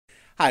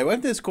Hi,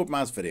 welcome to this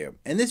Corbettmaths video.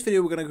 In this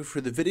video, we're going to go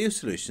through the video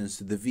solutions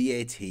to the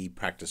VAT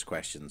practice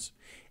questions.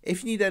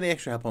 If you need any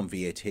extra help on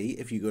VAT,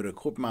 if you go to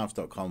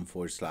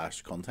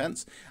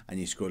corbettmaths.com/contents and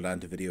you scroll down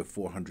to video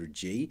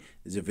 400G,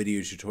 there's a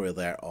video tutorial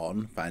there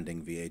on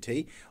finding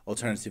VAT.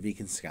 Alternatively, you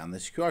can scan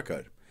this QR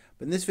code.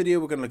 But in this video,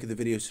 we're going to look at the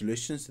video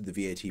solutions to the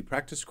VAT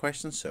practice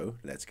questions, so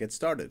let's get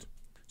started.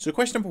 So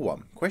question number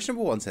one. Question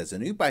number one says a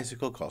new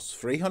bicycle costs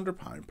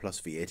 £300 plus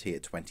VAT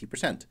at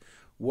 20%.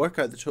 Work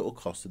out the total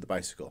cost of the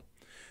bicycle.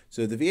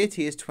 So the VAT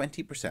is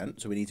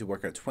 20%, so we need to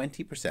work out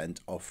 20%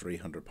 of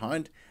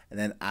 £300 and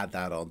then add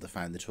that on to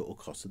find the total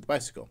cost of the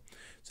bicycle.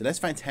 So let's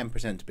find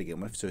 10% to begin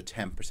with. So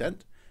 10%,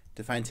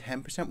 to find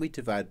 10% we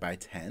divide by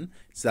 10,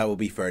 so that will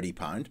be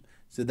 £30.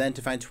 So then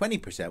to find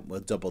 20%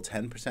 we'll double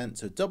 10%,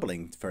 so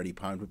doubling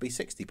 £30 would be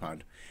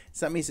 £60.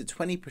 So that means that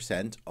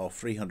 20% of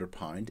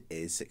 £300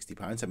 is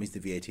 £60, that means the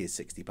VAT is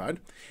 £60.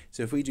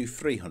 So if we do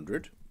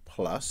 300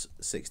 plus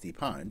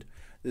 £60,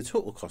 the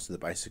total cost of the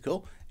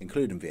bicycle,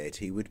 including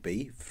VAT, would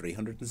be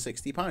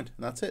 £360. And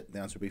that's it. The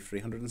answer would be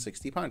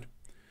 £360.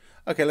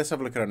 Okay, let's have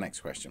a look at our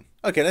next question.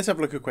 Okay, let's have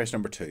a look at question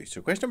number two. So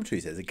question number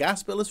two says, a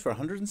gas bill is for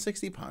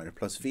 £160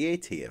 plus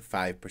VAT at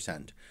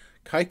 5%.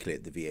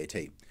 Calculate the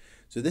VAT.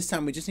 So this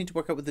time we just need to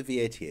work out what the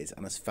VAT is,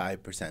 and it's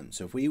 5%.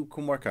 So if we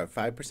can work out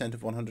 5%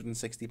 of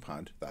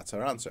 £160, that's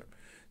our answer.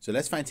 So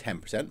let's find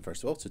 10%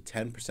 first of all. So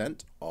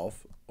 10%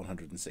 of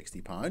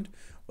 £160.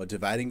 Well,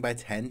 dividing by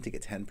 10 to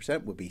get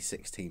 10% would be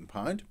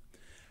 £16.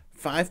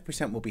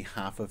 5% will be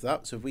half of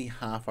that. So if we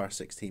half our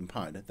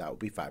 £16, that would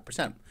be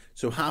 5%.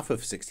 So half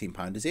of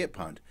 £16 is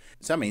 £8.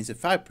 So that means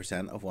that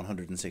 5% of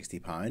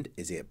 £160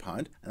 is £8,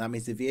 and that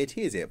means the VAT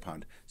is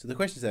 £8. So the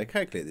question said,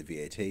 calculate the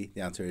VAT.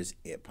 The answer is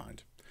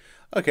 £8.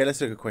 Okay,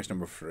 let's look at question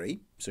number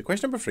three. So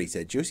question number three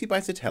said, Josie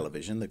buys a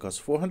television that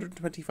costs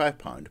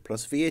 £425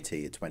 plus VAT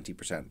at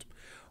 20%.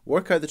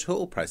 Work out the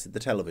total price of the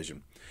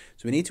television.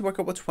 So we need to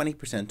work out what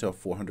 20%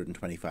 of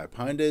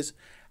 £425 is,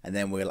 and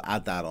then we'll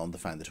add that on to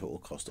find the total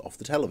cost of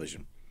the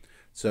television.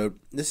 So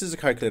this is a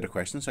calculator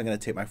question, so I'm going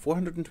to take my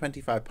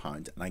 £425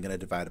 and I'm going to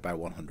divide it by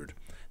 100.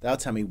 That'll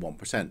tell me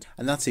 1%,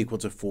 and that's equal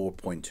to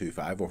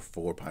 4.25 or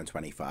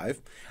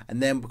 £4.25.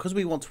 And then because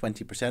we want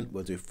 20%,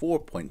 we'll do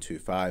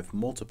 4.25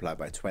 multiplied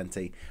by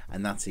 20,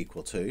 and that's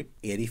equal to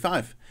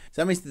 85.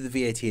 So that means that the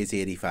VAT is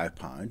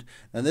 £85.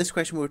 Now in this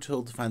question we were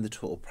told to find the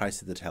total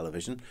price of the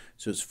television,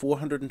 so it's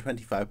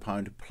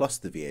 £425 plus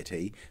the VAT,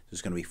 so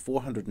it's going to be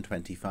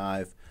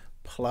 425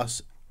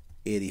 plus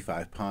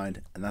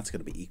 £85, and that's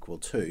going to be equal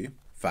to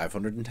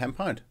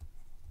 £510.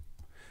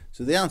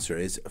 So the answer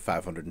is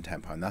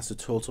 £510. That's the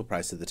total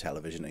price of the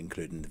television,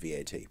 including the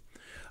VAT.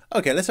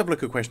 Okay, let's have a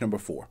look at question number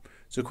four.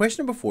 So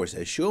question number four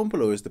says, shown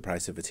below is the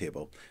price of a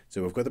table.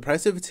 So we've got the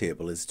price of a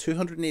table is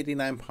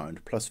 £289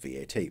 plus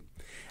VAT.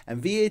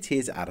 And VAT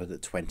is added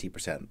at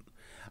 20%.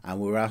 And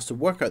we were asked to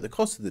work out the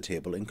cost of the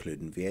table,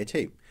 including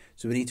VAT.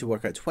 So we need to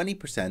work out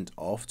 20%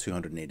 of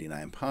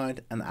 £289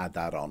 and add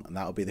that on, and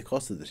that will be the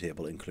cost of the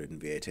table, including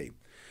VAT.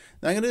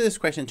 Now I'm going to do this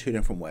question two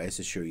different ways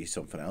to show you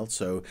something else.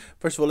 So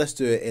first of all, let's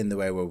do it in the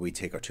way where we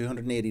take our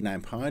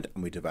 £289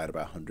 and we divide it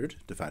by 100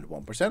 to find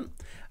 1%,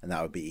 and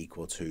that would be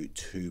equal to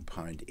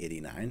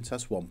 £2.89, so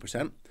that's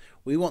 1%.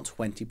 We want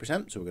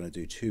 20%, so we're going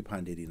to do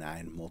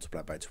 £2.89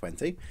 multiplied by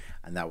 20,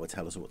 and that will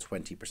tell us what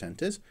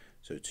 20% is.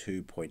 So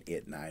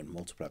 2.89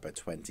 multiplied by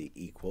 20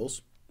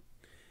 equals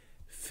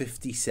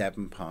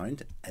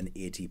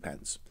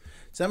 £57.80.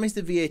 So that means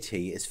the VAT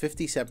is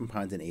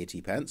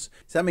 £57.80.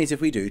 So that means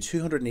if we do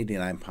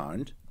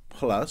 £289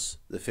 plus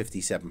the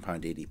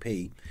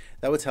 £57.80p,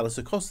 that would tell us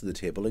the cost of the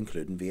table,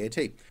 including VAT,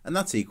 and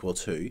that's equal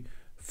to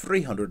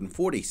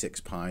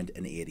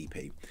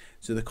 £346.80p.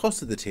 So the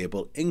cost of the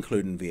table,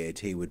 including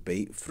VAT, would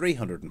be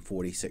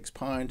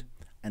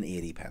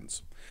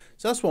 £346.80.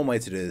 So that's one way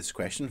to do this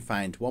question.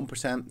 Find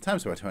 1%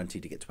 times by 20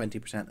 to get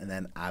 20%, and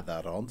then add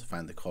that on to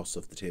find the cost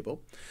of the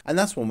table. And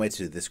that's one way to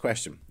do this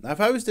question. Now,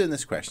 if I was doing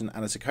this question,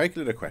 and it's a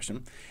calculator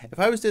question, if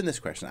I was doing this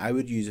question, I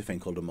would use a thing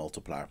called a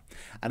multiplier.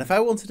 And if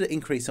I wanted to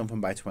increase something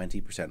by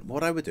 20%,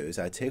 what I would do is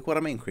I'd take what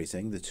I'm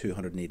increasing, the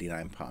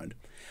 £289,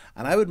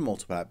 and I would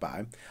multiply it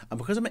by, and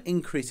because I'm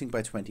increasing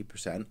by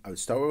 20%, I would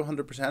start with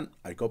 100%,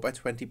 I'd go by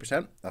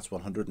 20%, that's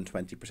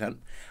 120%,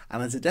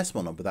 and as a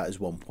decimal number, that is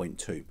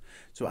 1.2.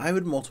 So I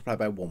would multiply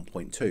by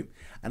 1.2,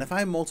 and if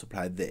I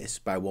multiply this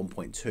by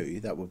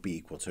 1.2, that would be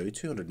equal to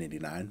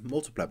 289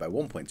 multiplied by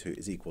 1.2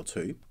 is equal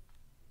to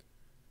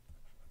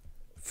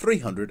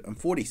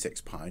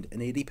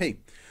 £346.80p.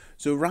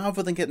 So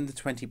rather than getting the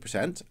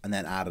 20% and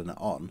then adding it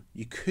on,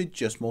 you could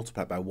just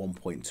multiply by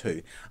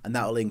 1.2, and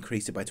that will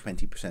increase it by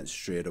 20%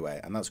 straight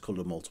away, and that's called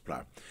a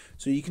multiplier.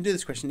 So you can do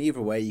this question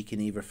either way. You can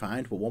either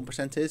find what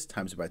 1% is,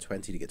 times it by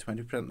 20 to get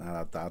 20% and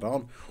add that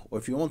on, or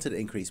if you wanted to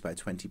increase by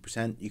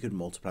 20%, you could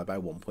multiply by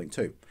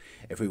 1.2.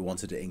 If we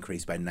wanted to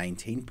increase by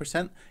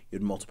 19%,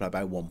 you'd multiply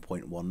by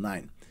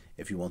 1.19.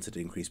 If you wanted to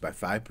increase by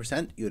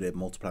 5%, you would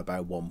multiply by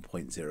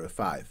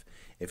 1.05.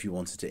 If you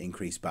wanted to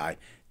increase by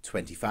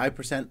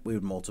 25%, we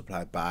would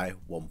multiply by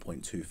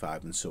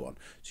 1.25 and so on.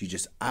 So you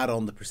just add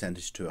on the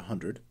percentage to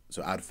 100,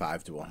 So add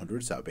 5 to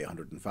 100, so that would be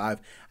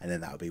 105, and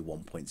then that would be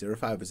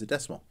 1.05 as a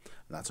decimal,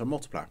 and that's our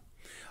multiplier.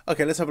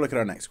 Okay, let's have a look at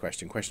our next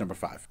question, question number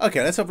 5.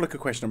 Okay, let's have a look at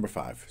question number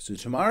 5. So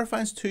Tamara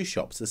finds two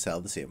shops that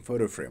sell the same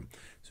photo frame.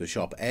 So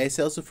shop A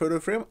sells the photo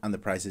frame and the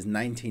price is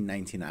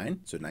 £19.99,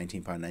 so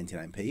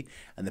 £19.99p,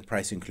 and the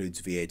price includes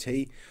VAT.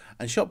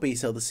 And shop B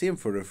sells the same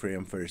photo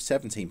frame for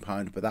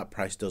 £17, but that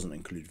price doesn't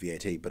include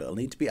VAT, but it'll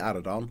need to be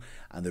added on,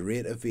 and the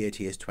rate of VAT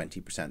is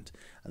 20%.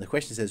 And the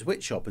question says,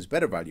 which shop is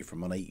better value for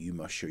money? You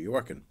must show your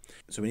working.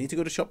 So we need to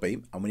go to shop B,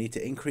 and we need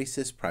to increase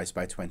this price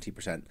by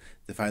 20%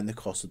 to find the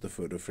cost of the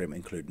photo frame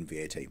including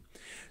VAT.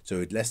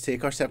 So let's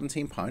take our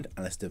 £17 and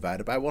let's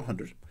divide it by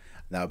 100.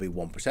 That would be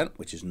 1%,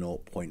 which is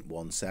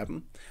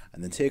 0.17,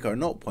 and then take our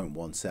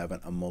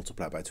 0.17 and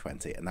multiply by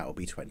 20, and that will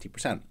be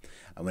 20%.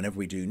 And whenever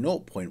we do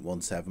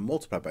 0.17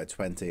 multiplied by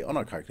 20 on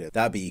our calculator,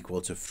 that would be equal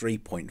to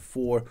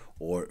 3.4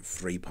 or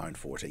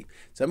 £3.40.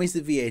 So that means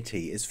the VAT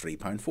is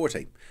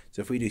 £3.40.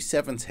 So if we do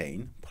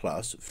 17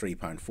 plus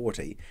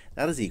 £3.40,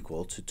 that is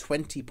equal to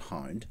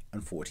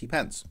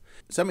 £20.40.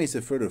 So that means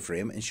the photo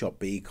frame in shop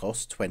B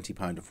costs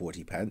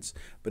 £20.40,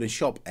 but in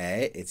shop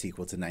A it's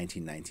equal to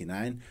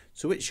 £19.99.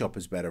 So which shop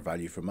is better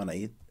value for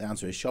money? The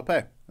answer is shop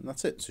A, and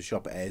that's it. So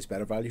shop A is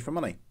better value for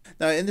money.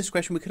 Now in this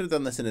question we could have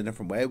done this in a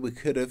different way. We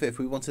could have, if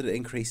we wanted to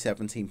increase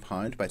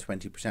 £17 by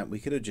 20%, we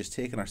could have just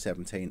taken our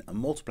 17 and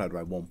multiplied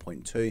by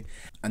 1.2,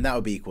 and that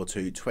would be equal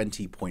to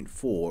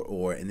 20.4,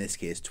 or in this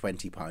case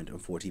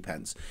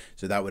 £20.40.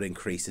 So that would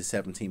increase the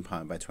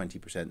 £17 by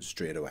 20%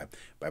 straight away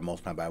by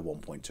multiplying by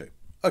 1.2.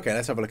 Okay,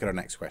 let's have a look at our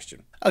next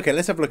question. Okay,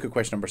 let's have a look at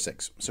question number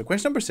 6. So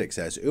question number 6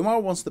 says,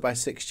 Umar wants to buy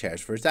 6 chairs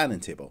for his dining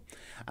table,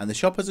 and the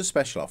shop has a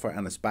special offer,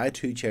 and it's buy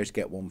 2 chairs,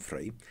 get 1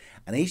 free,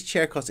 and each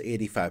chair costs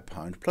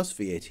 £85 plus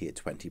VAT at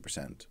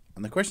 20%.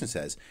 And the question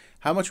says,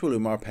 how much will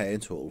Umar pay in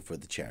total for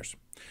the chairs?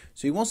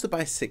 So he wants to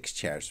buy 6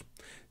 chairs.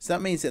 So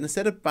that means that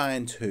instead of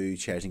buying 2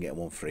 chairs and getting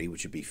 1 free,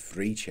 which would be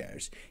 3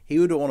 chairs, he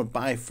would want to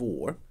buy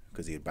 4,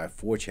 because he would buy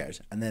 4 chairs,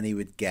 and then he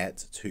would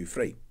get 2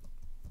 free.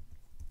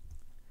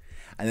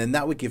 And then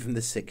that would give him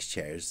the 6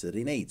 chairs that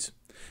he needs.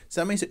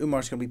 So that means that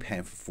Umar's going to be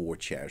paying for 4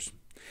 chairs.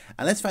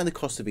 And let's find the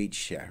cost of each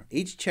chair.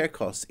 Each chair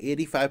costs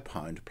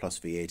 £85 plus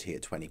VAT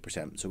at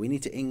 20%. So we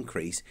need to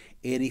increase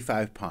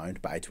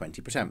 £85 by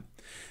 20%.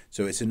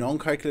 So it's a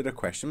non-calculator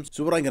question.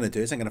 So what I'm going to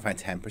do is I'm going to find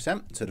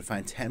 10%. So to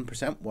find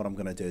 10%, what I'm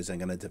going to do is I'm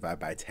going to divide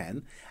by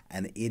 10.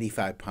 And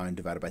 £85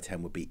 divided by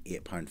 10 would be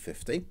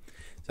 £8.50.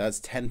 So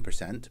that's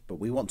 10%, but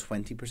we want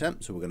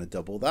 20%, so we're going to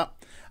double that.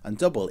 And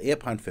double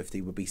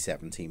 £8.50 would be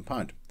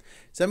 £17.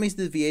 So that means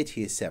the VAT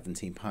is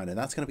 £17, and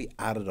that's going to be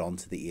added on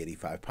to the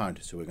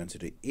 £85. So we're going to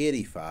do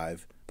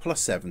 85 plus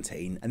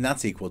 17, and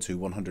that's equal to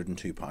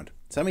 £102.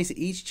 So that means that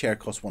each chair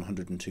costs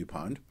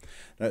 £102.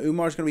 Now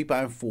Umar's going to be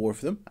buying 4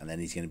 of them, and then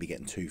he's going to be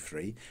getting 2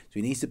 free. So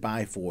he needs to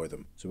buy 4 of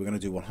them. So we're going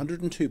to do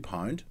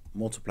 £102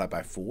 multiplied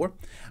by 4,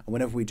 and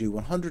whenever we do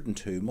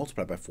 102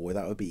 multiplied by 4,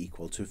 that would be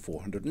equal to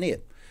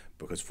 408.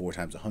 Because 4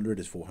 times 100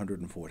 is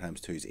 400, and 4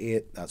 times 2 is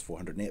 8, that's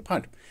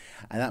 £408.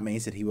 And that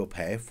means that he will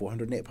pay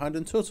 £408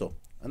 in total.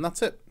 And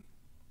that's it.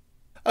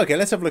 Okay,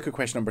 let's have a look at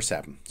question number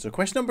 7. So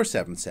question number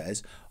 7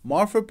 says,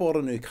 Martha bought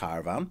a new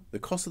caravan. The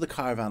cost of the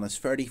caravan is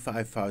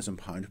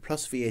 £35,000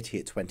 plus VAT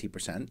at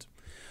 20%.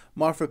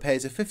 Martha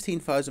pays a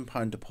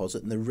 £15,000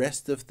 deposit and the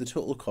rest of the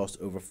total cost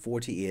over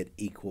 48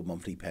 equal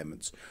monthly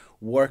payments.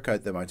 Work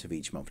out the amount of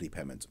each monthly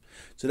payment.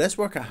 So let's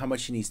work out how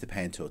much she needs to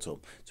pay in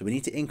total. So we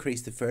need to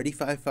increase the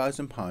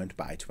 £35,000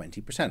 by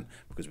 20%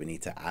 because we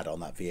need to add on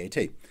that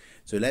VAT.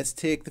 So let's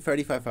take the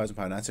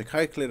 £35,000. That's a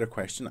calculator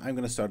question. I'm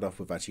going to start off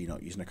with actually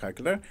not using a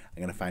calculator.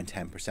 I'm going to find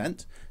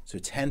 10%. So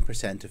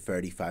 10% of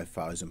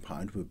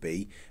 £35,000 would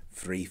be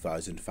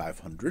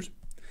 £3,500.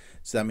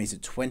 So that means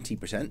that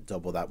 20%,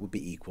 double that, would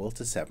be equal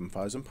to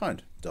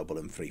 £7,000.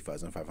 Doubling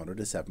 £3,500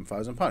 is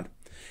 £7,000. So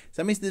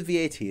that means the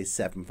VAT is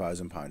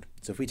 £7,000.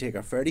 So if we take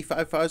our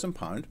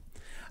 £35,000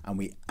 and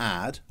we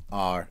add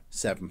our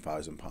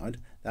 £7,000,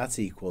 that's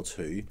equal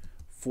to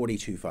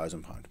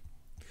 £42,000.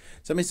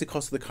 So that means the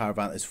cost of the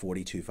caravan is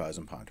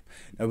 £42,000.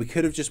 Now we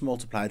could have just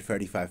multiplied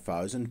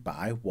 35,000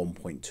 by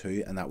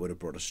 1.2 and that would have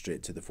brought us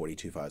straight to the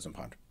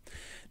 £42,000.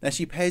 Now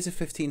she pays a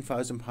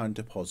 £15,000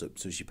 deposit,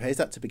 so she pays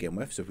that to begin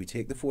with. So if we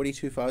take the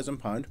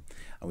 £42,000 and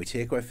we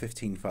take away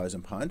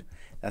 £15,000,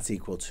 that's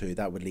equal to,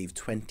 that would leave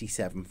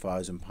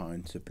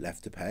 £27,000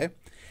 left to pay.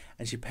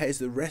 And she pays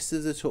the rest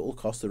of the total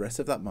cost, the rest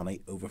of that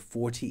money, over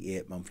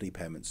 48 monthly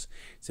payments.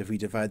 So if we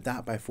divide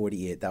that by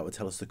 48, that would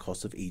tell us the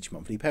cost of each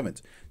monthly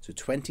payment. So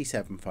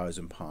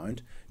 £27,000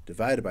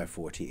 divided by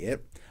 48.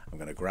 I'm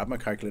going to grab my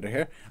calculator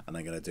here and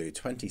I'm going to do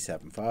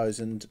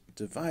 27,000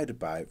 divided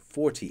by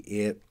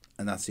 48,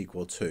 and that's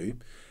equal to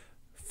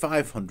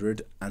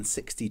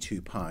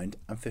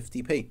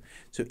 £562.50.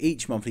 So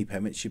each monthly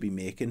payment should be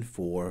making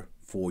for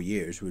 4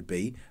 years would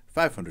be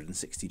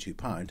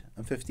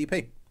 £562.50.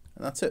 And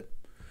that's it.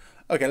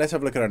 Okay, let's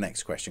have a look at our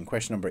next question,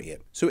 question number 8.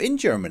 So in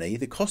Germany,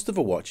 the cost of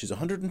a watch is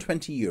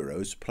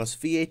 €120 plus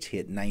VAT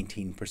at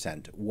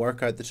 19%.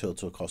 Work out the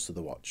total cost of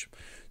the watch.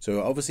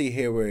 So obviously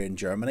here we're in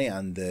Germany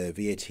and the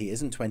VAT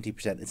isn't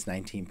 20%, it's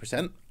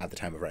 19% at the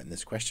time of writing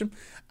this question.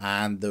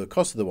 And the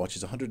cost of the watch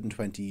is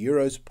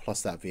 €120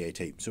 plus that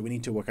VAT. So we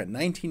need to work out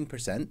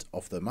 19%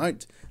 of the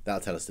amount.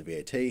 That'll tell us the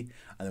VAT.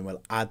 And then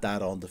we'll add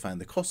that on to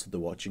find the cost of the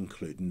watch,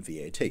 including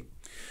VAT.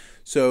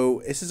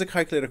 So this is a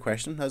calculator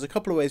question. There's a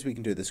couple of ways we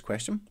can do this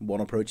question.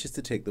 One approach is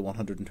to take the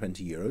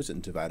 €120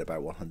 and divide it by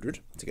 100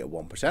 to get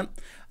 1%,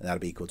 and that'll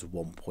be equal to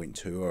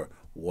 1.2 or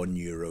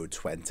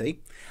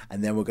 €1.20.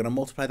 And then we're going to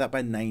multiply that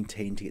by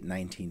 19 to get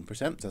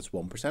 19%. So that's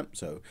 1%.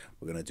 So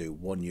we're going to do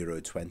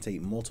 €1.20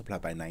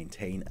 multiplied by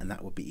 19, and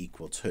that would be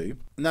equal to,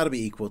 and that'll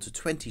be equal to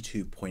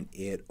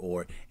 22.8,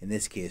 or in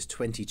this case,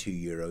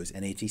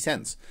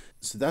 €22.80.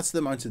 So that's the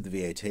amount of the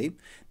VAT.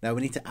 Now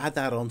we need to add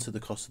that on to the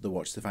cost of the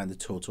watch to find the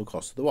total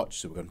cost of the watch.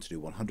 So we're going to do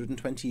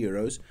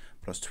 €120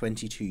 plus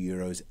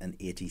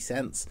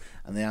 €22.80,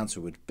 and the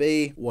answer would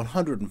be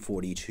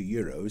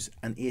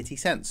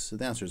 €142.80. So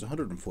the answer is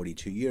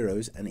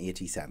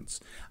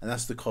 €142.80, and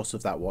that's the cost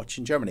of that watch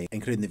in Germany,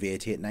 including the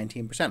VAT at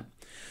 19%.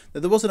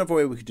 Now there was another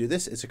way we could do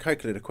this. It's a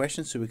calculator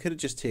question, so we could have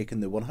just taken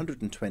the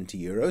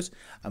 €120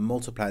 and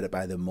multiplied it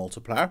by the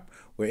multiplier.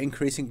 We're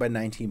increasing by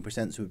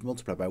 19%, so we've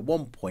multiplied by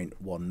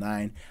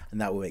 1.19,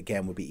 and that would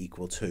again would be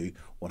equal to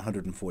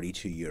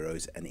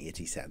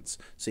 €142.80.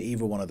 So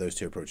either one of those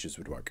two approaches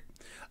would work.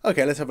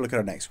 Okay, let's have a look at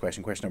our next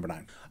question, question number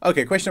 9.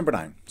 Okay, question number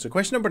 9. So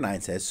question number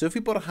 9 says, Sophie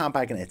bought a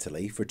handbag in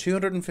Italy for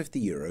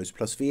 €250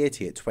 plus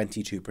VAT at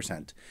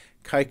 22%.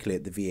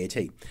 Calculate the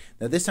VAT.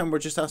 Now this time we're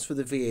just asked for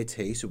the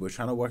VAT, so we're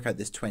trying to work out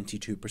this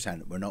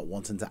 22%. We're not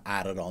wanting to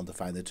add it on to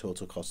find the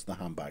total cost of the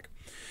handbag.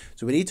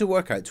 So we need to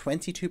work out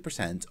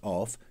 22%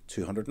 of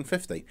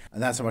 250,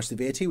 and that's how much the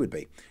VAT would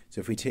be.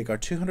 So if we take our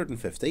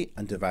 250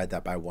 and divide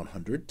that by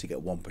 100 to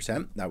get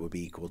 1%, that would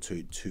be equal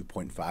to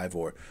 2.5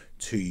 or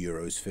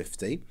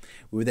 €2.50.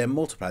 We would then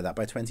multiply that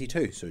by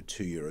 22. So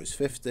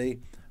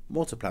 €2.50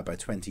 multiplied by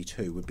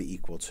 22 would be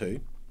equal to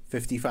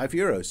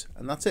 €55,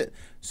 and that's it.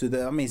 So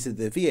that means that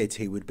the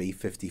VAT would be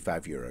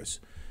 €55.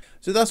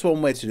 So that's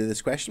one way to do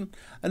this question.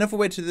 Another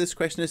way to do this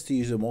question is to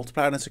use a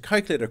multiplier, and it's a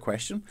calculator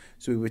question.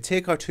 So we would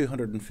take our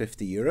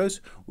 €250.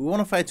 We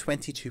want to find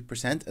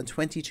 22%, and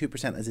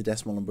 22% as a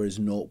decimal number is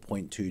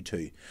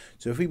 0.22.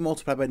 So if we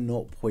multiply by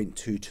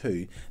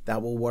 0.22,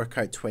 that will work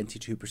out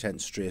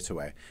 22% straight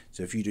away.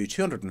 So if you do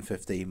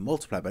 250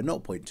 multiplied by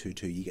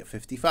 0.22, you get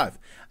 55,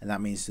 and that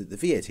means that the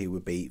VAT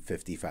would be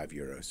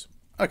 €55.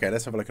 Okay,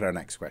 let's have a look at our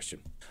next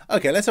question.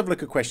 Okay, let's have a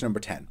look at question number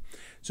 10.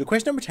 So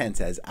question number 10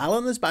 says,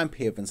 Alan is buying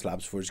paving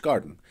slabs for his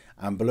garden,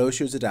 and below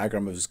shows a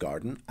diagram of his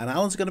garden, and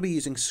Alan's going to be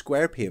using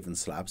square paving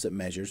slabs that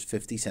measures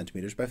 50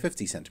 centimetres by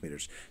 50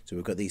 centimetres. So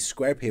we've got these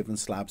square paving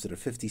slabs that are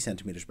 50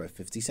 centimetres by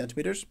 50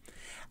 centimetres,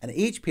 and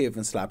each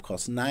paving slab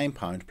costs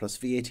 £9 plus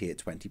VAT at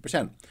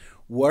 20%.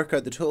 Work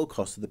out the total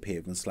cost of the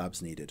paving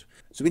slabs needed.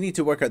 So we need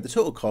to work out the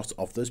total cost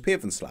of those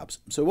paving slabs.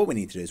 So what we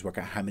need to do is work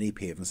out how many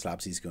paving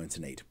slabs he's going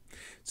to need.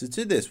 So to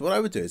do this, what I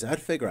would do is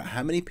I'd figure out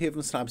how many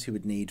paving slabs he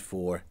would need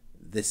for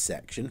this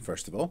section,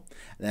 first of all,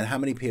 and then how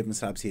many paving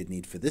slabs he'd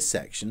need for this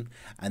section,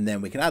 and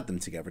then we can add them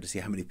together to see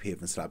how many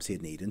paving slabs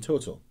he'd need in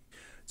total.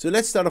 So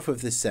let's start off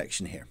with this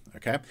section here,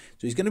 okay?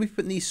 So he's going to be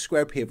putting these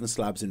square paving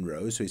slabs in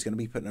rows, so he's going to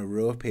be putting a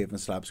row of paving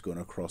slabs going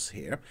across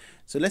here.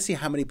 So let's see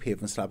how many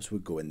paving slabs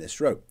would go in this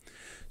row.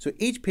 So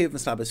each paving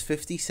slab is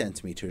 50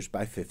 centimetres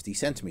by 50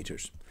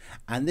 centimetres,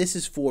 and this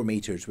is 4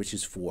 metres, which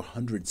is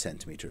 400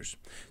 centimetres.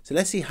 So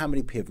let's see how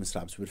many paving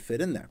slabs would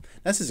fit in there.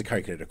 This is a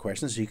calculator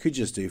question, so you could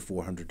just do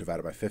 400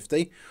 divided by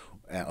 50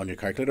 on your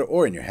calculator,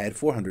 or in your head.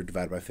 400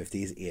 divided by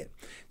 50 is 8.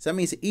 So that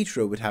means that each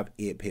row would have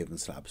 8 paving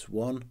slabs.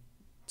 1,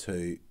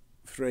 2,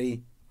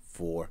 3,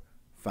 4,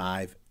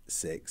 5,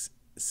 6,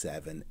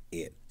 7,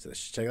 8. So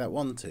let's check that.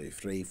 1, 2,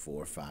 3,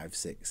 4, 5,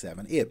 6,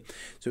 7, 8.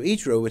 So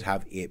each row would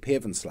have 8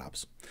 paving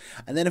slabs.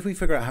 And then if we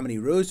figure out how many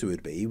rows there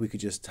would be, we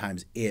could just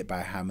times 8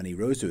 by how many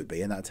rows there would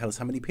be, and that tells us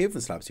how many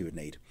paving slabs you would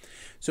need.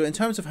 So in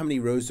terms of how many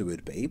rows there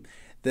would be,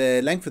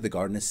 the length of the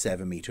garden is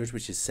 7 metres,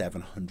 which is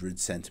 700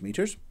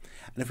 centimetres.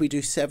 And if we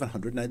do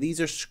 700, now these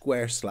are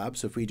square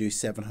slabs, so if we do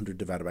 700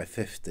 divided by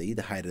 50,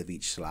 the height of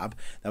each slab,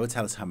 that would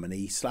tell us how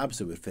many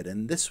slabs it would fit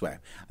in this way,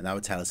 and that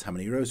would tell us how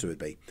many rows there would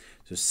be.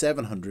 So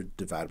 700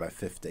 divided by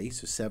 50,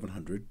 so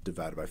 700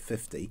 divided by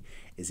 50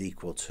 is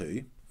equal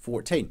to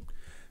 14.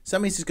 So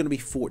that means there's going to be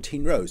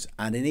 14 rows,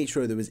 and in each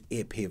row there was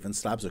 8 paving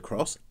slabs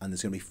across, and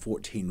there's going to be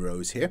 14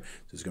 rows here.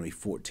 So there's going to be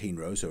 14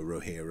 rows, so row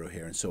here,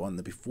 and so on.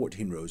 There'll be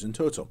 14 rows in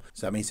total.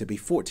 So that means there'll be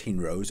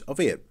 14 rows of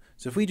 8.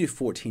 So if we do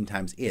 14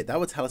 times 8, that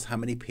would tell us how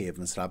many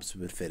paving slabs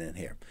would fit in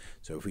here.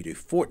 So if we do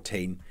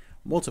 14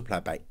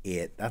 multiplied by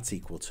 8, that's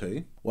equal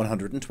to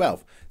 112.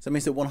 So that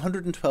means that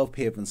 112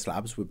 pavement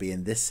slabs would be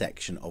in this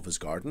section of his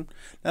garden.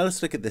 Now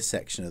let's look at this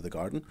section of the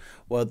garden.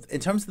 Well, in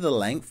terms of the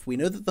length, we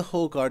know that the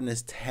whole garden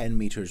is 10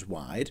 meters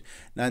wide.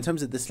 Now in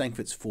terms of this length,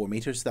 it's 4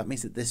 meters, so that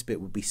means that this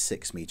bit would be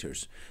 6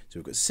 meters. So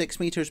we've got 6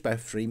 meters by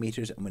 3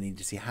 meters, and we need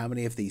to see how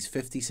many of these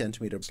 50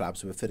 centimeter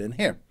slabs would fit in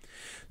here.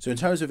 So in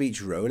terms of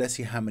each row, let's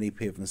see how many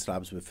pavement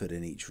slabs would fit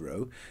in each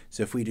row.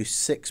 So if we do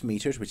 6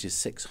 meters, which is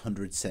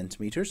 600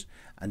 centimeters,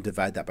 and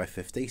divide that by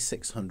 50,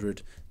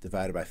 600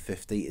 divided by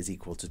 50 is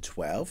equal to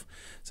 12.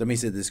 So that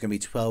means that there's going to be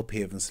 12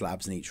 pavement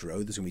slabs in each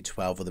row. There's going to be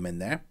 12 of them in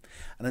there.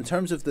 And in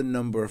terms of the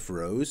number of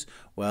rows,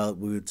 well,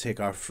 we would take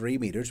our 3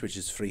 meters, which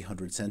is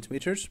 300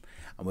 centimeters,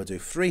 and we'll do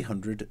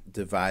 300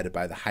 divided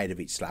by the height of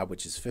each slab,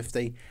 which is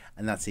 50,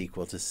 and that's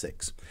equal to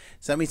 6.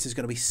 So that means there's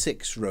going to be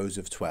 6 rows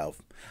of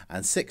 12,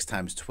 and 6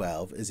 times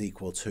 12 is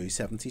equal to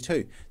 72.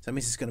 So that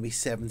means it's going to be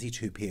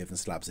 72 pavement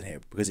slabs in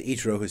here, because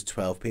each row has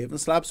 12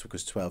 pavement slabs,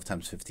 because 12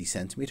 times 50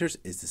 centimeters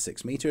is the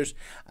 6 meters,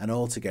 and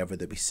altogether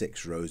there'll be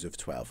 6 rows of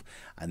 12.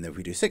 And then if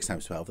we do 6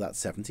 times 12, that's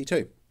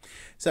 72.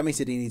 So that means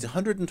that he needs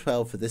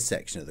 112 for this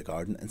section of the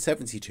garden and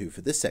 72 for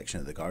this section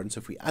of the garden. So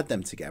if we add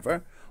them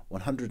together,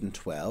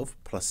 112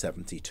 plus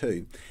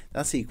 72,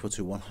 that's equal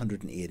to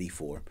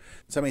 184.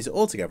 So that means that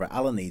altogether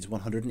Alan needs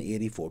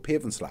 184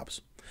 pavement slabs.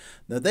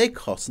 Now they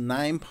cost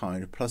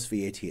 £9 plus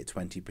VAT at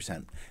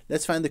 20%.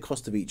 Let's find the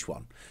cost of each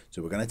one.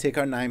 So we're going to take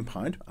our £9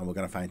 and we're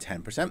going to find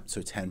 10%.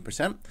 So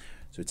 10%.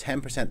 So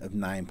 10% of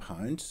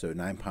 £9, so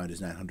 £9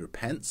 is 900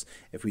 pence.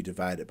 If we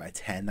divide it by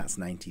 10, that's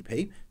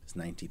 90p. That's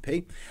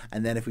 90p.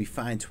 And then if we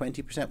find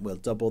 20%, we'll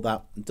double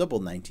that. Double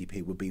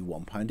 90p would be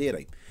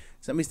 £1.80.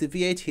 So that means the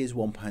VAT is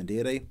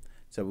 £1.80.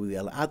 So we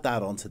will add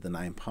that onto the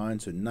 £9.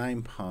 So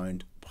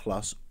 £9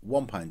 plus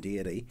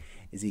 £1.80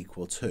 is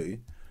equal to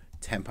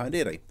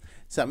 £10.80.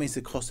 So that means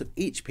the cost of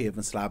each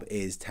pavement slab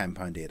is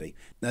 £10.80.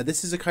 Now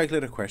this is a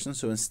calculator question,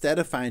 so instead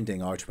of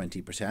finding our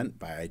 20%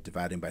 by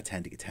dividing by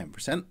 10 to get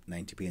 10%,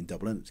 90p and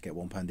doubling to get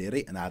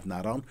 £1.80 and adding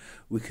that on,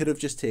 we could have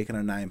just taken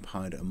our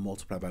 £9 and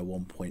multiplied by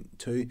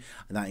 1.2,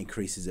 and that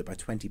increases it by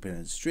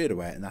 20% straight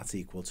away, and that's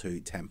equal to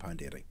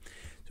 £10.80.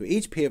 So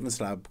each pavement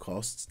slab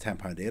costs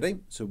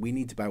 £10.80, so we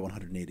need to buy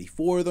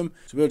 184 of them,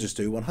 so we'll just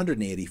do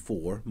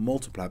 184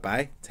 multiplied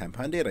by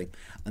 £10.80,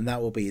 and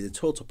that will be the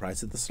total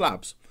price of the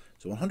slabs.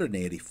 So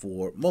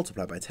 184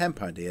 multiplied by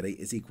 £10.80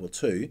 is equal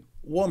to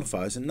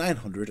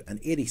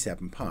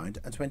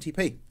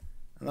 £1,987.20p.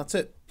 And that's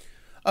it.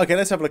 Okay,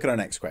 let's have a look at our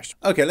next question.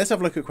 Okay, let's have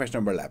a look at question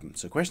number 11.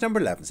 So question number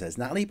 11 says,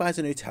 Natalie buys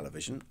a new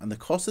television and the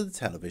cost of the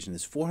television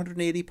is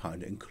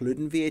 £480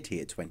 including VAT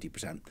at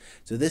 20%.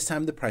 So this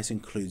time the price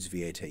includes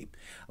VAT. And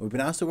we've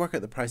been asked to work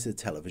out the price of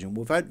the television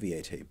without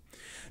VAT.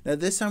 Now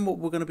this time what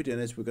we're going to be doing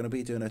is we're going to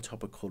be doing a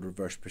topic called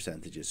reverse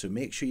percentages. So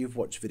make sure you've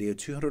watched video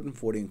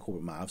 240 in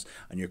Corbettmaths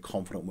and you're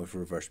confident with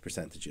reverse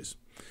percentages.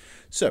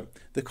 So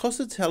the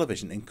cost of the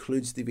television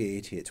includes the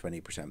VAT at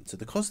 20%. So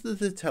the cost of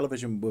the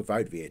television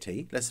without VAT,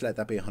 let's let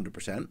that be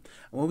 100%. And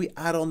when we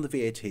add on the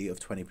VAT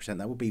of 20%,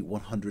 that would be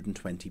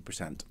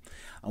 120%.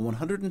 And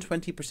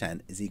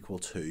 120% is equal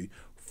to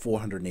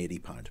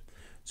 £480.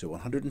 So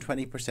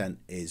 120%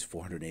 is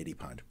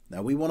 £480.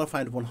 Now we want to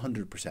find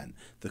 100%,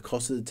 the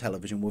cost of the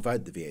television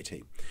without the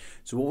VAT.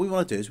 So what we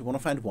want to do is we want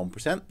to find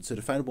 1%. So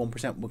to find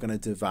 1%, we're going to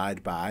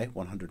divide by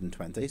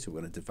 120. So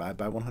we're going to divide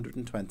by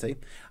 120 and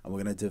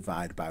we're going to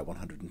divide by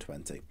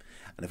 120.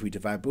 And if we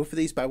divide both of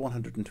these by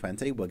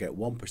 120, we'll get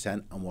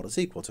 1% and what it's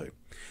equal to.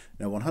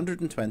 Now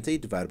 120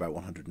 divided by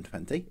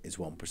 120 is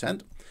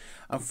 1%.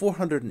 And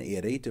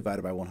 480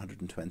 divided by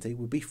 120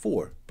 would be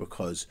 4,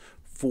 because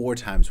 4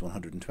 times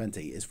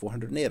 120 is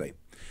 480.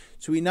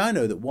 So we now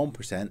know that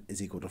 1%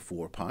 is equal to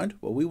 £4.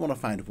 Well, we want to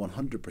find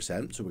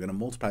 100%, so we're going to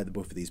multiply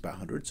both of these by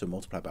 100. So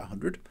multiply by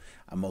 100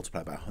 and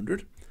multiply by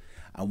 100.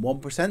 And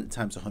 1%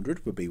 times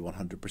 100 would be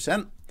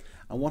 100%.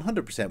 And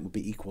 100% would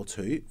be equal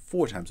to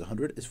 4 times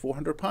 100 is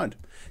 £400. So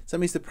that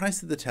means the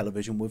price of the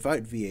television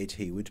without VAT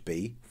would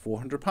be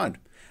 £400.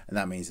 And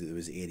that means that there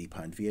was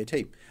 £80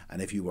 VAT.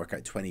 And if you work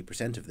out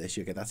 20% of this,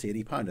 you get that's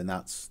 £80, and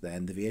that's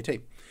then the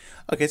VAT.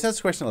 Okay, so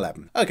that's question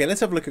 11. Okay,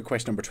 let's have a look at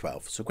question number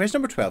 12. So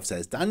question number 12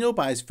 says, Daniel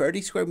buys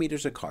 30 square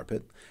meters of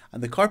carpet,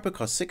 and the carpet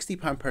costs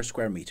 £60 per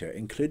square meter,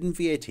 including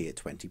VAT at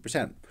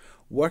 20%.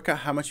 Work out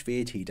how much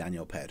VAT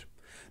Daniel paid.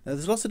 Now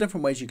there's lots of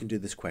different ways you can do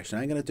this question.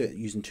 I'm going to do it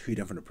using 2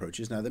 different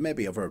approaches. Now there may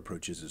be other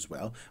approaches as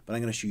well, but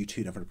I'm going to show you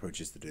 2 different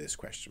approaches to do this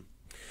question.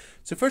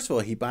 So first of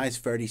all, he buys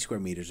 30 square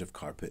meters of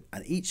carpet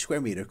and each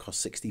square meter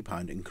costs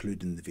 £60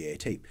 including the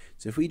VAT.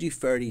 So if we do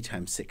 30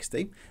 times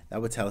 60,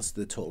 that would tell us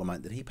the total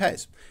amount that he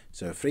pays.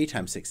 So 3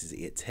 times 6 is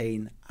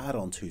 18, add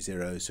on 2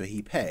 zeros, so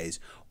he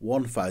pays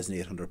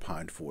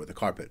 £1,800 for the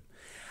carpet.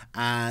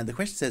 And the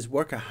question says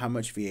work out how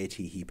much VAT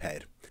he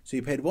paid. So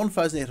he paid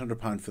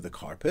 £1,800 for the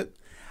carpet,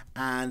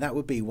 and that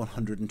would be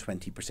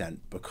 120%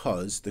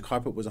 because the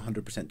carpet was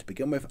 100% to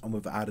begin with, and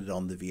we've added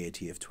on the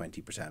VAT of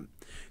 20%.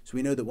 So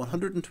we know that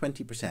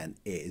 120%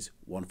 is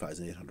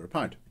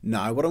 £1,800.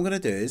 Now what I'm going to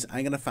do is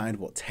I'm going to find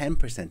what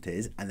 10%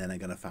 is, and then I'm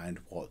going to find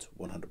what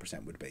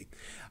 100% would be.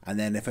 And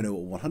then if I know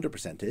what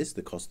 100% is,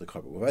 the cost of the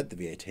carpet without the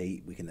VAT,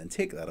 we can then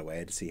take that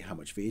away to see how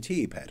much VAT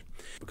he paid.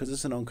 Because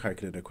it's an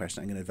uncalculated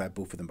question, I'm going to divide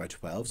both of them by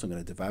 12. So I'm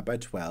going to divide by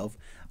 12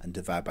 and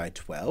divide by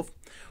 12.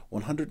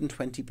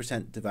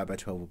 120% divided by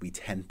 12 will be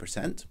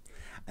 10%.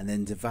 And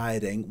then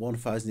dividing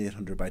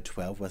 1,800 by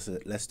 12,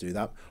 let's do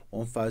that.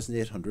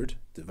 1,800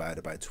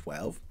 divided by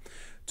 12.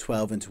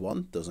 12 into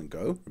 1 doesn't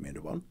go,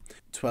 remainder 1.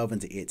 12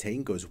 into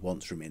 18 goes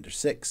once, remainder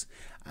 6.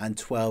 And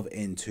 12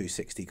 into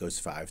 60 goes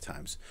 5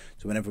 times.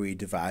 So whenever we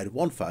divide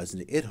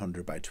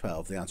 1,800 by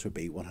 12, the answer would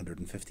be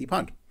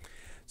 £150.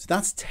 So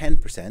that's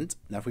 10%.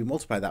 Now if we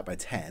multiply that by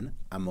 10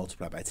 and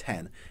multiply by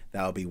 10,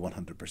 that will be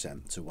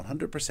 100%. So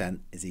 100%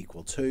 is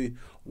equal to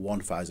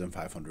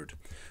 1,500.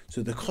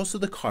 So the cost of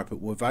the carpet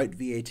without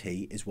VAT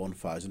is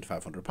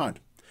 £1,500.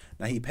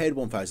 Now he paid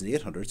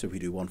 1,800, so if we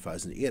do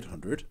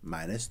 1,800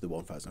 minus the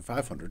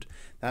 1,500,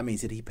 that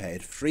means that he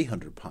paid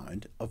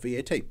 £300 of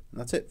VAT. And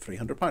that's it,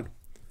 £300.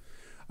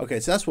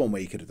 Okay, so that's one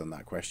way you could have done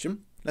that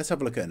question. Let's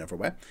have a look at another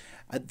way.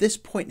 At this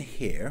point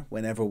here,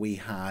 whenever we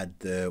had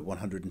the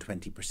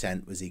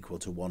 120% was equal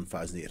to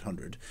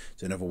 1,800,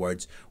 so in other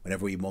words,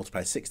 whenever we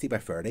multiply 60 by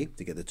 30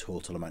 to get the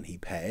total amount he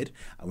paid,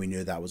 and we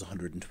knew that was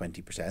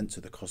 120%, so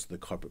the cost of the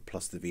carpet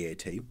plus the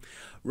VAT,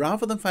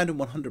 rather than finding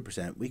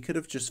 100%, we could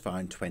have just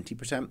found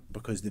 20%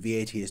 because the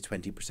VAT is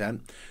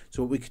 20%.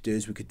 So what we could do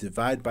is we could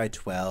divide by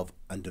 12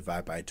 and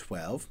divide by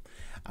 12.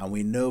 And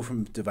we know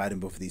from dividing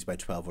both of these by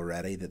 12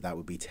 already that that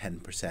would be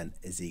 10%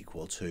 is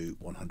equal to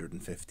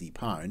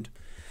 £150.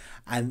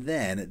 And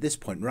then at this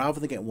point,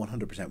 rather than getting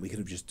 100%, we could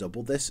have just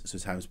doubled this. So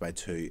times by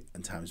 2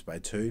 and times by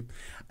 2.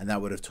 And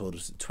that would have told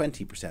us that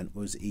 20%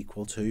 was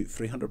equal to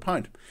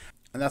 £300.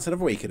 And that's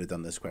another way you could have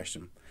done this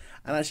question.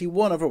 And actually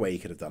one other way you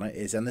could have done it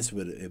is, and this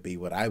would be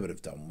what I would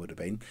have done,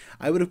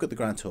 I would have got the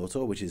grand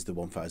total, which is the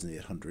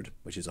 1,800,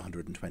 which is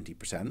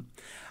 120%.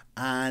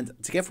 And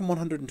to get from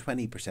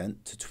 120%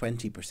 to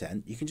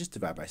 20%, you can just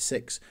divide by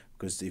 6,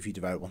 because if you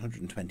divide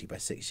 120 by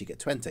 6, you get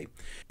 20.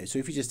 So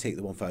if you just take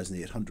the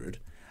 1,800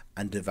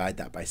 and divide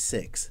that by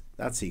 6,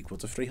 that's equal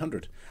to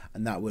 300.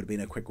 And that would have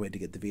been a quick way to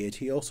get the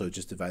VAT also,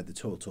 just divide the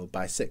total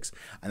by 6.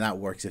 And that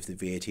works if the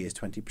VAT is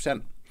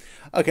 20%.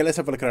 Okay, let's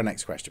have a look at our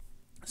next question.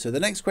 So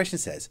the next question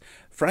says,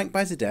 Frank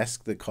buys a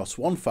desk that costs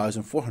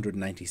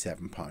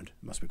 £1,497.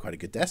 Must be quite a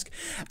good desk.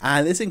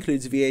 And this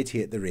includes VAT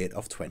at the rate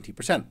of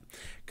 20%.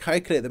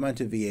 Calculate the amount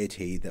of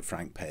VAT that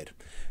Frank paid.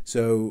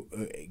 So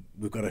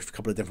we've got a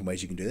couple of different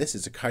ways you can do this.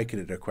 It's a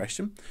calculator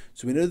question.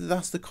 So we know that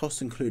that's the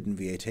cost including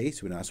VAT.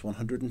 So we know that's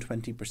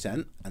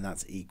 120%, and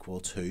that's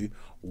equal to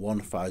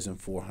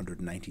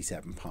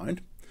 £1,497.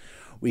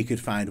 We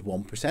could find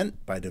 1%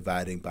 by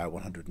dividing by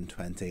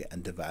 120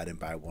 and dividing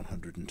by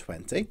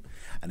 120.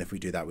 And if we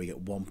do that, we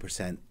get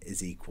 1%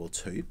 is equal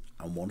to,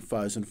 and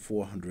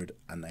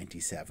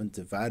 1,497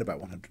 divided by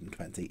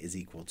 120 is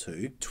equal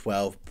to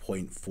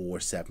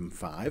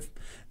 12.475.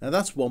 Now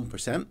that's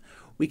 1%.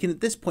 We can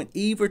at this point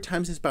either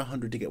times this by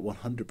 100 to get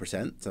 100%,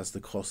 so that's the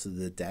cost of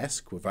the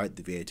desk without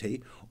the VAT,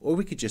 or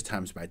we could just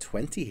times by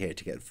 20 here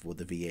to get what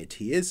the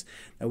VAT is.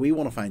 Now we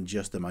want to find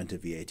just the amount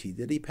of VAT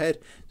that he paid,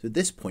 so at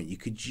this point you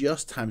could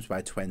just times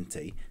by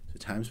 20, so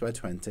times by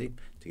 20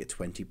 to get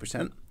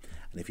 20%, and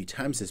if you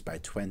times this by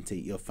 20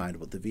 you'll find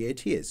what the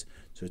VAT is.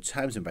 So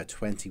times it by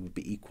 20 would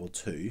be equal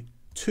to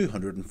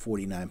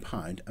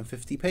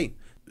 £249.50.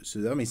 So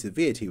that means the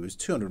VAT was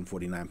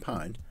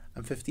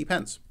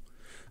 £249.50.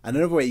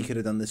 Another way you could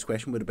have done this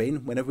question would have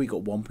been whenever we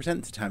got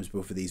 1% to times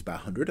both of these by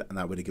 100, and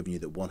that would have given you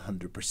that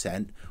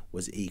 100%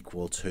 was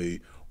equal to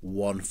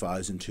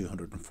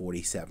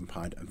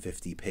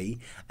 £1,247.50.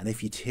 And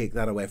if you take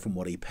that away from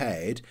what he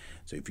paid,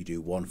 so if you do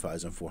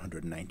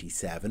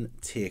 1,497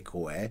 take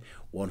away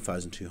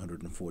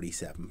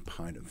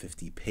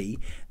 £1,247.50,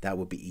 that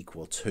would be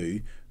equal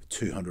to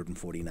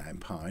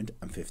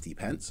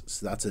 £249.50.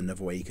 So that's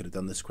another way you could have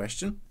done this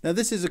question. Now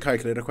this is a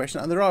calculator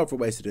question, and there are other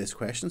ways to do this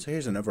question. So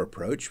here's another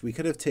approach. We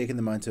could have taken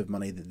the amount of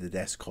money that the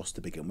desk cost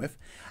to begin with,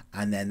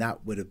 and then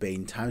that would have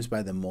been times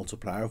by the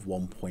multiplier of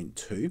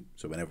 1.2.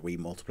 So whenever we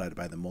multiplied it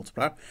by the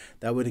multiplier,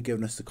 that would have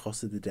given us the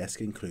cost of the desk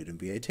including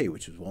VAT,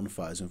 which was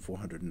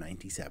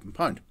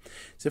 £1,497.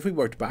 So if we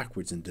worked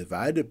backwards and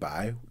divided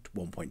by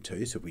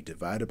 1.2, so if we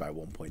divided by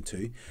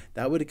 1.2,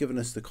 that would have given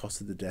us the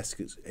cost of the desk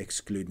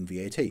excluding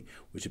VAT, which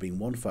would have been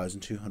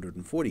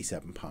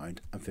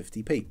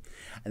 £1,247.50.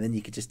 And then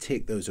you could just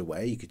take those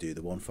away. You could do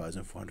the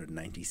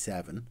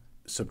 1,497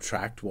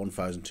 subtract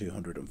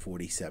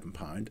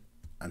 £1,247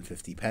 and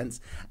 50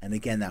 pence, and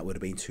again that would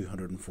have been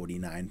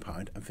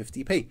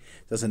 £249.50.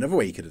 That's another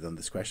way you could have done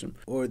this question.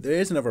 Or there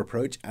is another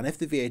approach, and if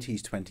the VAT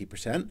is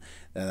 20%,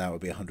 then that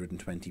would be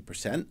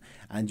 120%,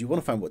 and you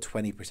want to find what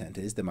 20%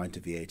 is, the amount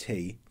of VAT.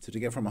 So to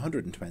get from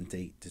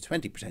 120 to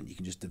 20%, you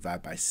can just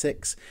divide by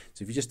 6.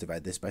 So if you just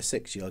divide this by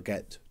 6, you'll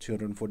get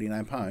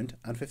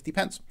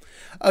 £249.50.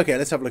 Okay,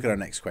 let's have a look at our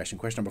next question,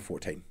 question number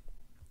 14.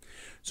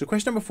 So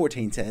question number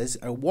 14 says,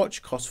 a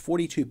watch costs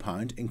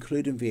 £42,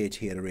 including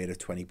VAT at a rate of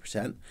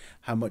 20%.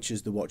 How much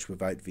is the watch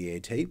without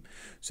VAT?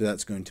 So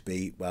that's going to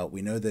be, well,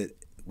 we know that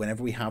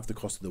whenever we have the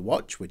cost of the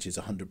watch, which is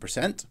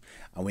 100%,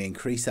 and we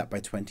increase that by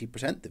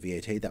 20%, the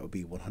VAT, that would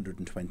be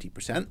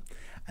 120%,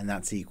 and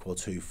that's equal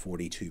to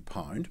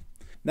 £42.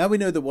 Now we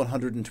know that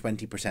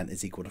 120%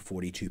 is equal to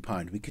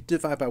 £42. We could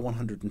divide by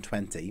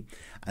 120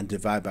 and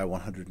divide by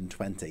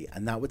 120,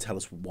 and that would tell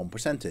us what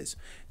 1% is.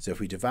 So if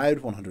we divide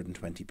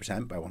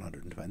 120% by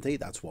 120,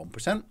 that's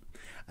 1%,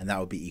 and that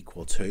would be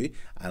equal to,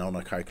 and on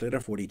a calculator,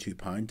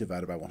 £42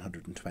 divided by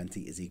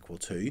 120 is equal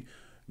to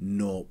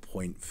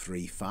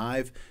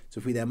 0.35. So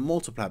if we then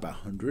multiply by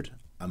 100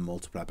 and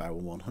multiply by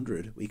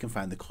 100, we can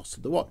find the cost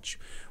of the watch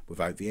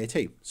without VAT.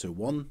 So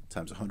 1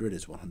 times 100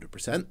 is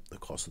 100%, the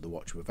cost of the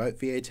watch without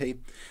VAT,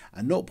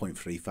 and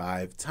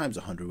 0.35 times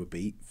 100 would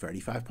be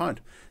 £35.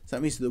 So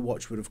that means that the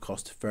watch would have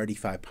cost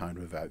 £35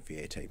 without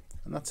VAT, and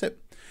that's it.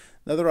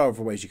 Now there are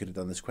other ways you could have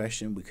done this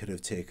question. We could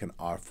have taken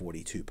our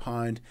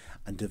 £42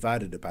 and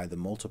divided it by the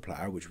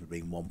multiplier, which would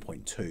be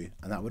 1.2,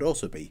 and that would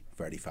also be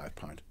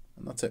 £35,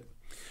 and that's it.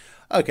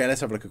 Okay,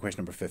 let's have a look at question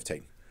number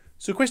 15.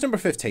 So question number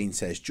 15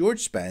 says,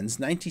 George spends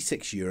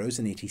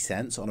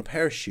 €96.80 on a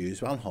pair of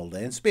shoes while on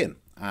holiday in Spain,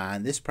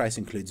 and this price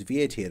includes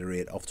VAT at a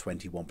rate of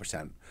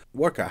 21%.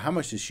 Work out how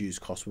much the shoes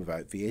cost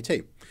without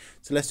VAT.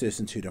 So let's do this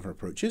in two different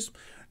approaches.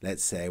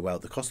 Let's say, well,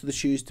 the cost of the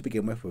shoes to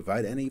begin with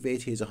without any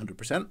VAT is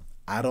 100%.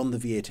 Add on the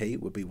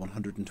VAT would be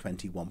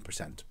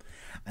 121%,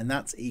 and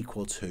that's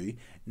equal to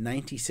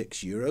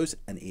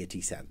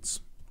 €96.80.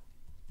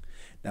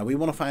 Now we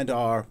want to find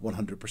our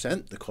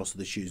 100%, the cost of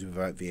the shoes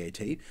without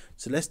VAT.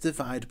 So let's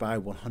divide by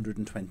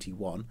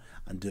 121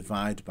 and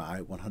divide by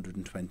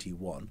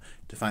 121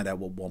 to find out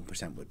what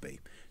 1% would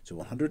be. So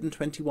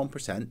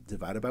 121%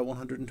 divided by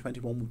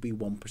 121 would be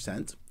 1.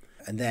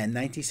 And then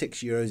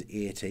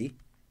 €96.80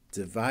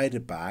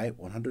 divided by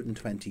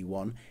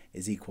 121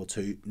 is equal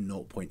to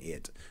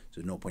 0.8.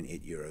 So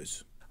 0.8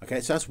 euros. Okay,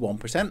 so that's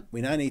 1%.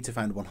 We now need to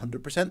find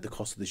 100%, the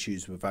cost of the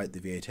shoes without the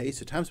VAT.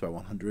 So times by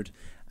 100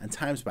 and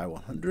times by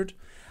 100.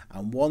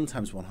 And 1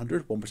 times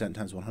 100, 1%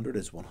 times 100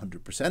 is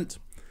 100%.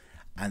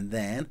 And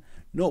then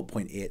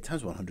 0.8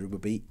 times 100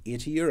 would be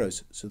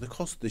 €80. So the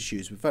cost of the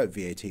shoes without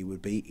VAT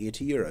would be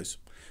 €80.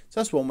 So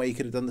that's one way you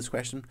could have done this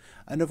question.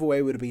 Another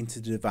way would have been to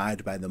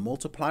divide by the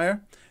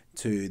multiplier.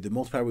 The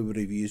multiplier we would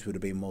have used would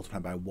have been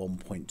multiplied by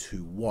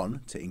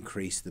 1.21 to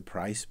increase the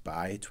price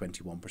by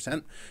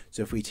 21%.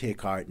 So if we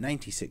take our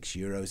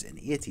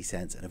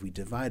 €96.80 and if we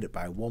divide it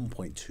by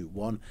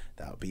 1.21,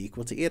 that would be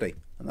equal to 80,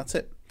 and that's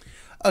it.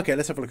 Okay,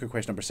 let's have a look at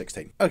question number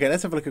 16. Okay,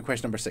 let's have a look at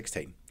question number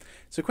 16.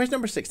 So question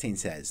number 16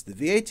 says, the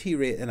VAT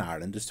rate in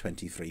Ireland is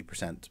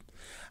 23%,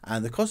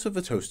 and the cost of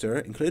a toaster,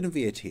 including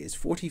VAT, is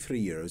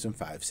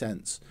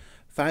 €43.05.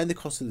 Find the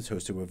cost of the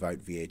toaster without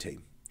VAT.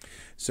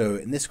 So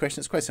in this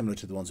question, it's quite similar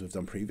to the ones we've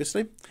done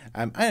previously.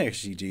 I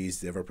actually do use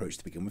the other approach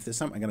to begin with this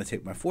time. I'm going to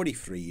take my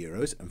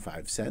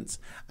 €43.05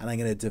 and I'm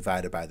going to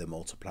divide it by the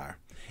multiplier.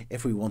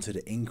 If we wanted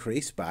to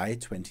increase by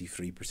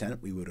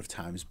 23%, we would have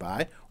times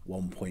by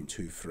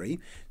 1.23.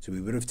 So we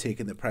would have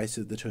taken the price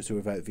of the toaster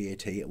without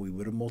VAT and we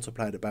would have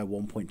multiplied it by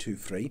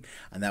 1.23,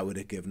 and that would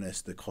have given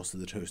us the cost of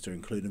the toaster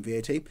including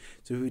VAT.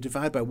 So if we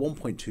divide by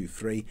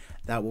 1.23,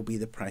 that will be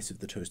the price of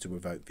the toaster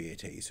without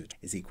VAT, so it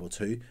is equal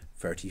to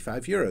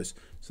 €35.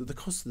 So the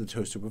cost of the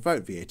toaster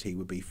without VAT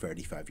would be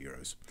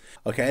 €35.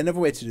 Okay, another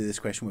way to do this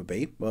question would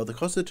be, well, the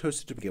cost of the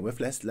toaster to begin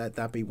with, let's let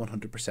that be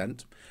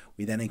 100%.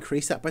 We then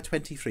increase that by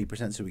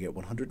 23%, so we get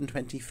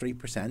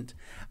 123%,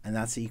 and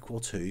that's equal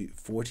to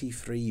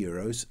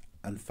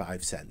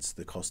 €43.05,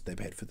 the cost they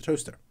paid for the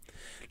toaster.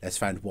 Let's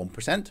find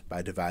 1%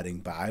 by dividing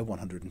by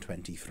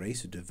 123,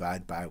 so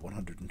divide by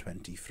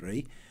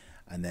 123,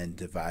 and then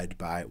divide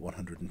by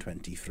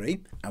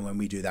 123, and when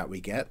we do that we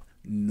get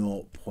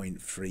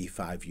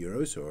 0.35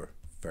 euros, or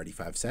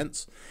 35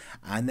 cents.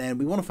 And then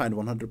we want to find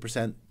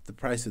 100%, the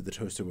price of the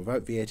toaster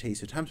without VAT,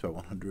 so times by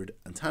 100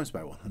 and times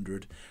by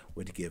 100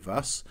 would give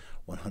us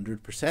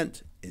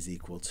 100% is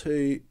equal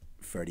to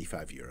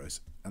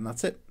 €35, and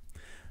that's it.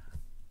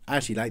 I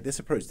actually like this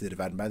approach to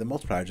dividing by the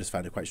multiplier. I just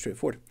found it quite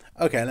straightforward.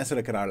 Okay, let's have a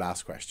look at our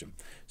last question.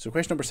 So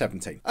question number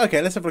 17.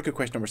 Okay, let's have a look at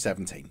question number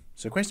 17.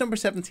 So question number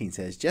 17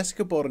 says,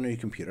 Jessica bought a new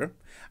computer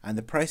and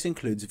the price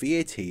includes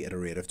VAT at a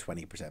rate of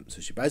 20%.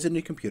 So she buys a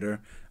new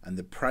computer and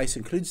the price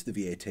includes the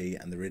VAT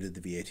and the rate of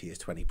the VAT is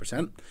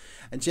 20%.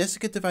 And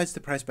Jessica divides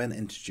the price by an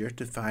integer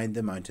to find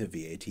the amount of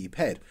VAT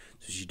paid.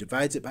 So she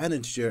divides it by an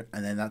integer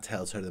and then that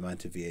tells her the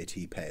amount of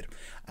VAT paid.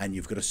 And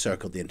you've got to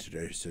circle the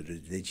integer. So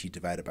did she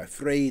divide it by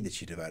 3? Did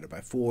she divide it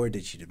by 4? 4,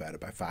 did she divide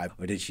it by 5,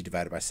 or did she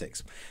divide it by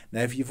 6?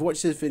 Now, if you've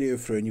watched this video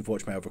through and you've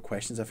watched my other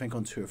questions, I think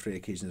on 2 or 3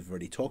 occasions I've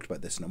already talked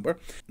about this number.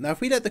 Now, if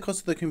we let the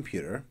cost of the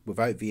computer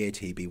without VAT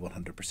be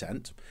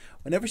 100%,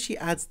 whenever she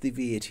adds the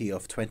VAT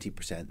of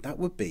 20%, that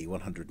would be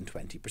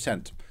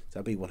 120%. So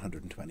that'll be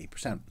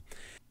 120%.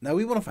 Now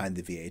we want to find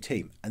the VAT,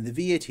 and the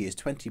VAT is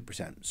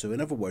 20%. So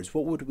in other words,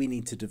 what would we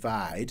need to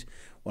divide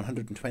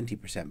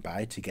 120%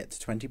 by to get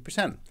to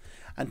 20%?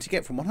 And to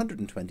get from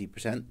 120%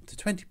 to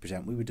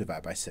 20%, we would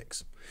divide by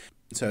 6.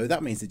 So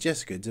that means that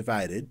Jessica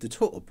divided the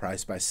total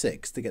price by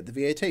 6 to get the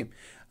VAT. And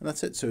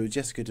that's it. So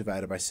Jessica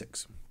divided by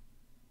 6.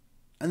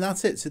 And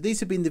that's it. So these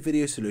have been the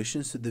video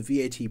solutions to the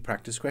VAT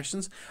practice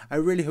questions. I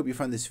really hope you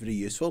found this video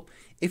useful.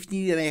 If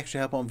you need any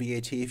extra help on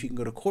VAT, if you can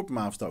go to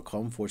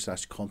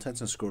corbettmaths.com/contents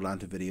and scroll down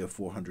to video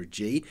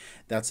 400G,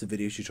 that's the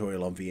video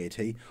tutorial on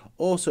VAT.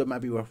 Also, it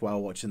might be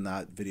worthwhile watching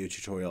that video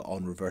tutorial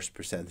on reverse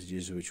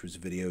percentages, which was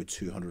video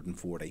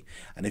 240.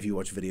 And if you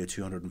watch video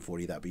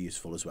 240, that'd be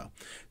useful as well.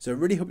 So I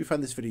really hope you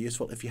found this video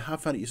useful. If you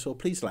have found it useful,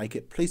 please like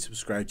it, please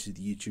subscribe to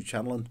the YouTube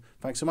channel, and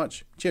thanks so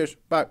much. Cheers.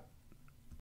 Bye.